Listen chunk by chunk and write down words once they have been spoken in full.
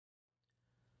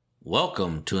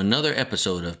Welcome to another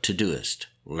episode of Todoist,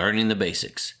 Learning the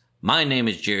Basics. My name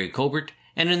is Jerry Colbert,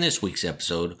 and in this week's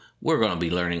episode, we're going to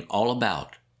be learning all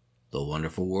about the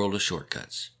wonderful world of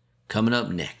shortcuts. Coming up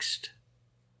next.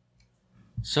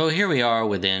 So here we are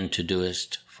within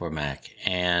Todoist for Mac,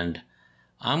 and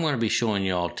I'm going to be showing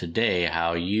you all today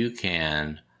how you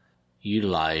can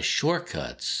utilize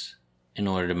shortcuts in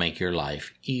order to make your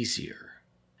life easier.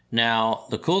 Now,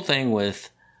 the cool thing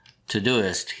with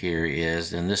Todoist here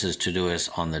is, and this is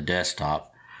Todoist on the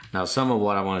desktop. Now, some of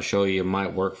what I want to show you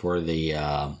might work for the,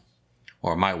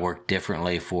 or might work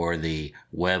differently for the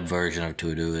web version of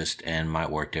Todoist and might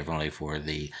work differently for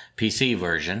the PC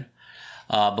version.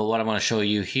 But what I want to show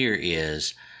you here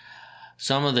is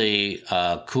some of the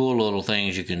cool little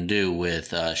things you can do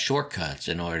with shortcuts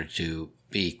in order to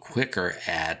be quicker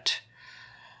at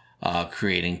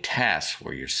creating tasks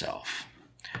for yourself.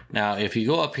 Now, if you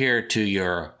go up here to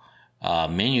your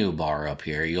menu bar up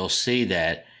here, you'll see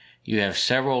that you have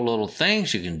several little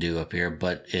things you can do up here,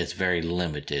 but it's very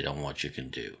limited on what you can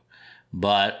do.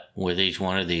 But with each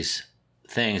one of these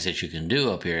things that you can do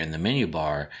up here in the menu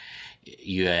bar,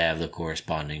 you have the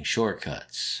corresponding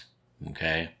shortcuts.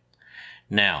 Okay.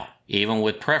 Now, even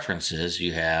with preferences,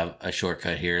 you have a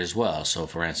shortcut here as well. So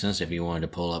for instance, if you wanted to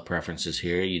pull up preferences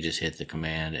here, you just hit the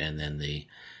command and then the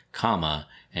comma,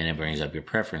 and it brings up your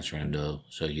preference window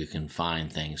so you can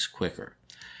find things quicker.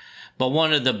 But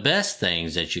one of the best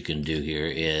things that you can do here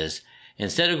is,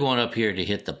 instead of going up here to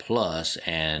hit the plus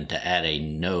and to add a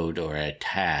note or a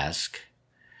task,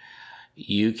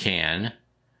 you can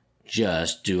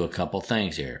just do a couple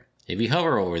things here. If you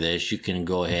hover over this, you can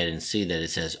go ahead and see that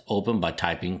it says open by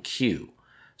typing Q.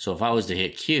 So if I was to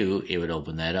hit Q, it would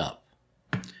open that up.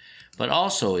 But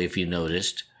also, if you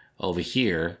noticed over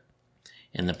here,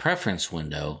 in the preference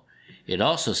window, it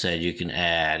also said you can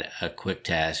add a quick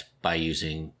task by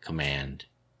using Command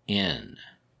N.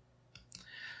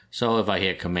 So if I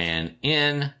hit Command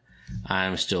N,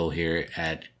 I'm still here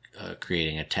at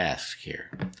creating a task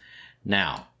here.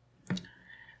 Now,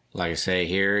 like I say,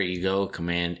 here you go,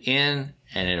 Command N,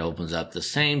 and it opens up the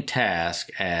same task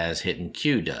as hitting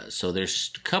Q does. So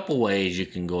there's a couple ways you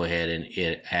can go ahead and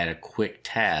add a quick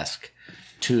task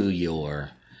to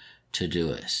your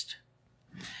Todoist.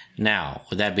 Now,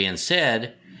 with that being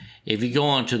said, if you go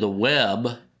onto the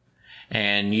web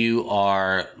and you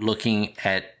are looking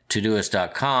at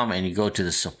Todoist.com and you go to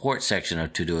the support section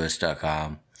of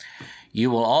Todoist.com,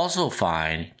 you will also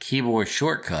find keyboard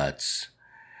shortcuts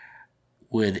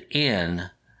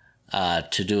within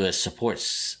Todoist Support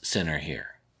Center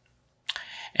here.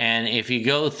 And if you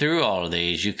go through all of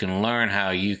these, you can learn how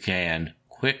you can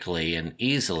quickly and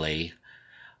easily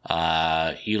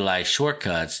utilize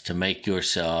shortcuts to make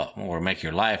yourself or make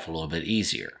your life a little bit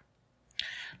easier.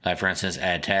 Like for instance,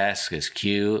 add task is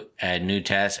Q, add new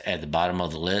task at the bottom of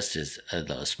the list is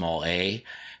the small a,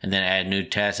 and then add new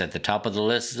task at the top of the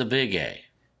list is a big A.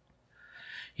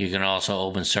 You can also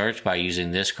open search by using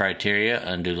this criteria,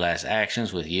 undo last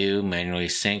actions with U, manually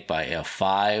sync by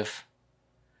F5.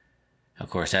 Of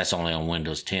course, that's only on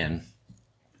Windows 10.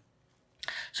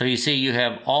 So you see, you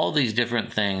have all these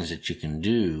different things that you can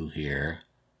do here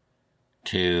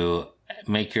to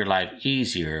make your life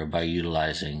easier by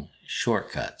utilizing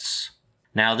shortcuts.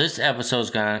 Now, this episode is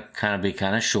going to be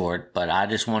kind of short, but I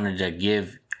just wanted to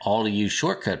give all of you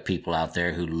shortcut people out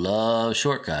there who love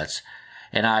shortcuts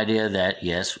an idea that,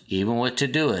 yes, even with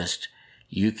Todoist,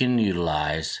 you can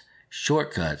utilize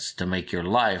shortcuts to make your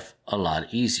life a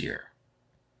lot easier.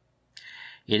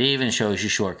 It even shows you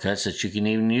shortcuts that you can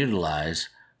even utilize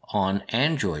on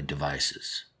Android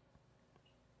devices.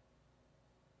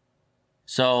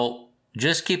 So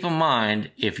just keep in mind,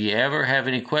 if you ever have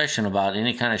any question about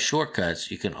any kind of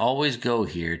shortcuts, you can always go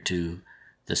here to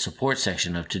the support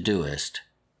section of Todoist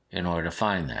in order to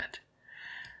find that.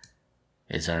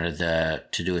 It's under the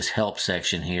Todoist help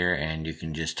section here, and you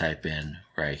can just type in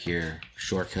right here,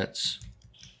 shortcuts.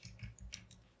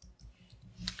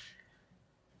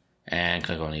 And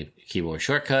click on the keyboard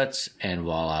shortcuts, and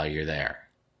voila, you're there.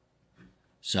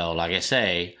 So like I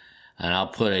say, and I'll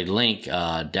put a link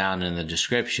down in the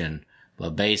description,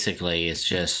 but basically it's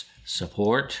just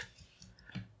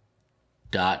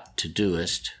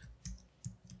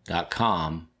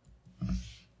support.todoist.com,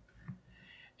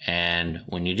 and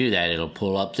when you do that, it'll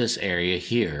pull up this area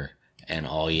here, and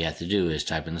all you have to do is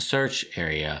type in the search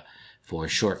area for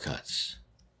shortcuts.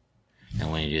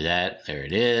 And when you do that, there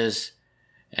it is,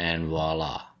 and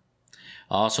voila.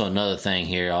 Also, another thing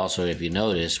here, also if you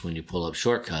notice, when you pull up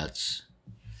shortcuts,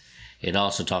 it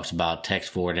also talks about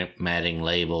text formatting,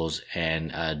 labels,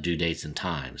 and due dates and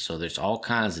times. So there's all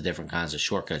kinds of different kinds of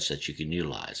shortcuts that you can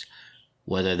utilize.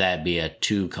 whether that be a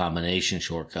 2 combination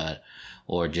shortcut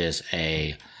or just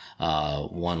a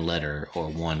 1 letter or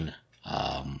 1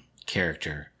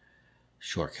 character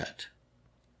shortcut.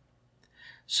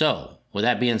 So, with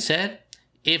that being said,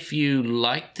 if you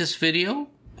like this video,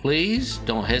 please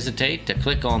don't hesitate to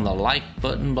click on the like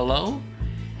button below.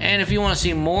 And if you want to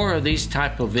see more of these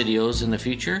type of videos in the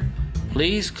future,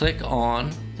 please click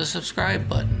on the subscribe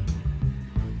button.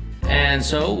 And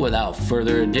so, without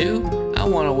further ado, I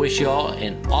want to wish you all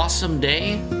an awesome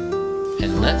day,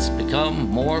 and let's become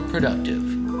more productive.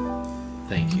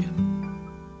 Thank you.